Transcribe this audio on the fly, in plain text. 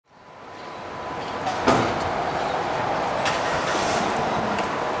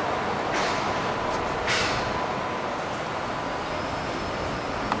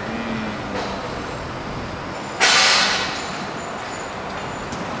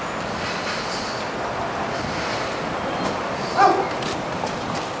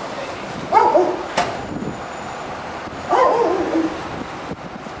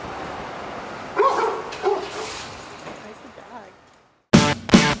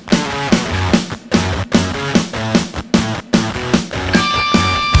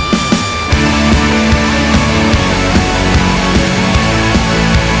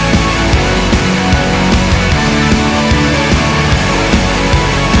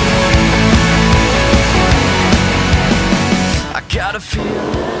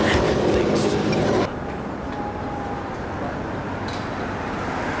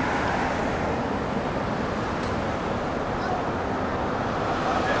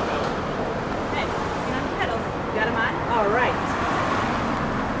All right.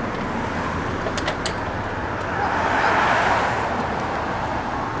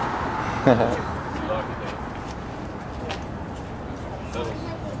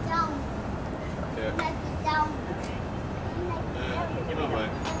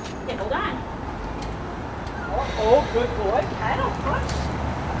 Okay, hold on. Oh, good boy. Paddle push.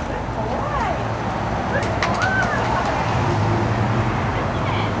 Good boy. Good boy.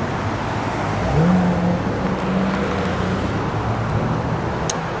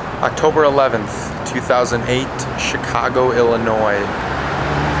 October 11th, 2008, Chicago, Illinois.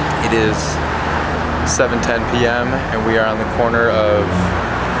 It is 7:10 p.m. and we are on the corner of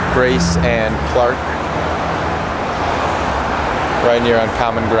Grace and Clark, right near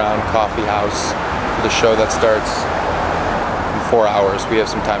Uncommon Ground Coffee House for the show that starts in 4 hours. We have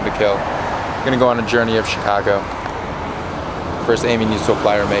some time to kill. We're gonna go on a journey of Chicago. First, Amy needs to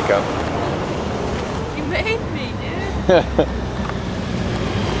apply her makeup. You made me, dude.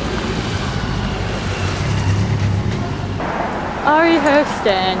 Ari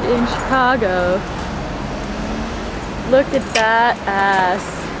Herstand in Chicago. Look at that ass.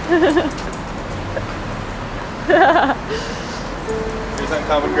 Here's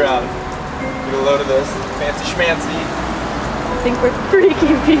Uncommon Ground. Get a load of this. Fancy schmancy. I think we're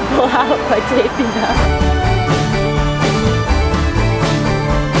freaking people out by taping them.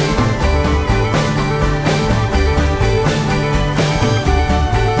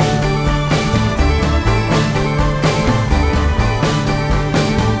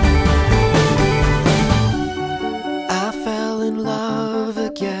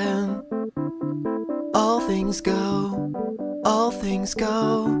 All things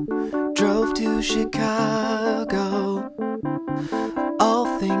go, drove to Chicago. All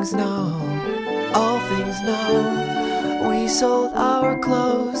things know, we sold our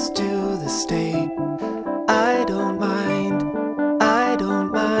clothes to the state. I don't mind, I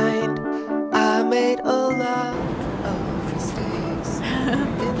made a lot of mistakes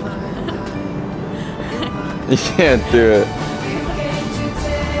in my mind. You can't do it.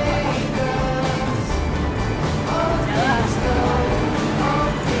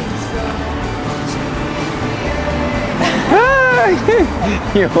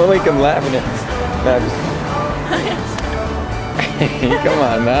 You only come laughing at that. Come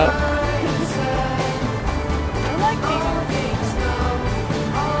on now. I like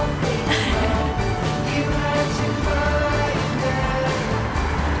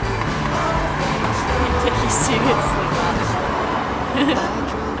Take you seriously.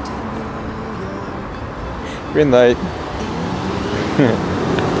 Green light.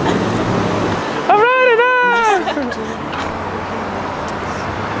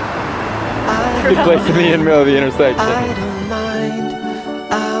 Good place in the middle of the intersection. I don't mind,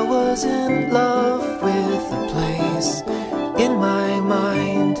 I was in love with the place. In my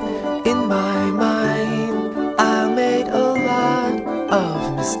mind, I made a lot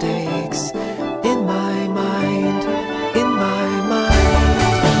of mistakes. In my mind,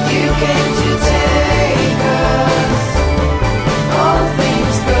 you came to take us. All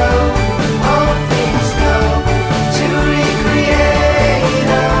things go, to recreate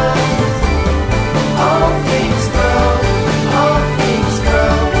us. All things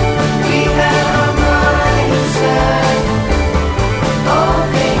grow, we had our minds set. All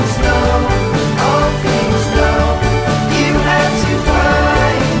things know, you had to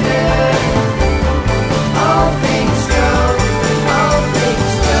find it. All things go,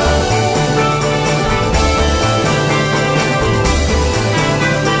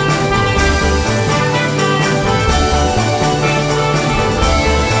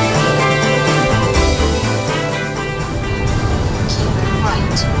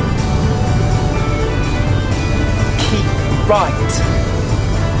 Right.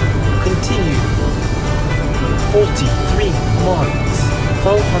 Continue. 43 miles.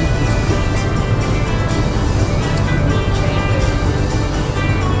 400 feet.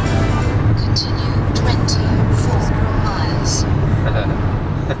 Continue 24 miles.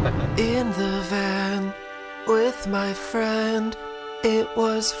 in the van with my friend, it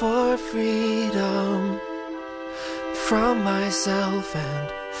was for freedom from myself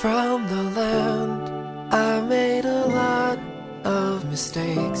and from the land. I made a lot of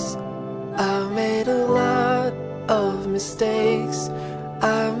mistakes. I made a lot of mistakes.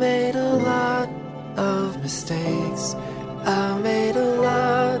 I made a lot of mistakes. I made a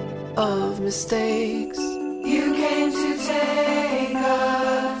lot of mistakes. You came to take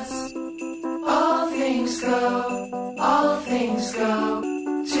us. All things go,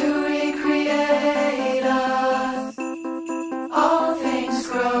 to recreate us. All things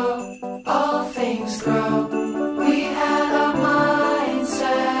grow,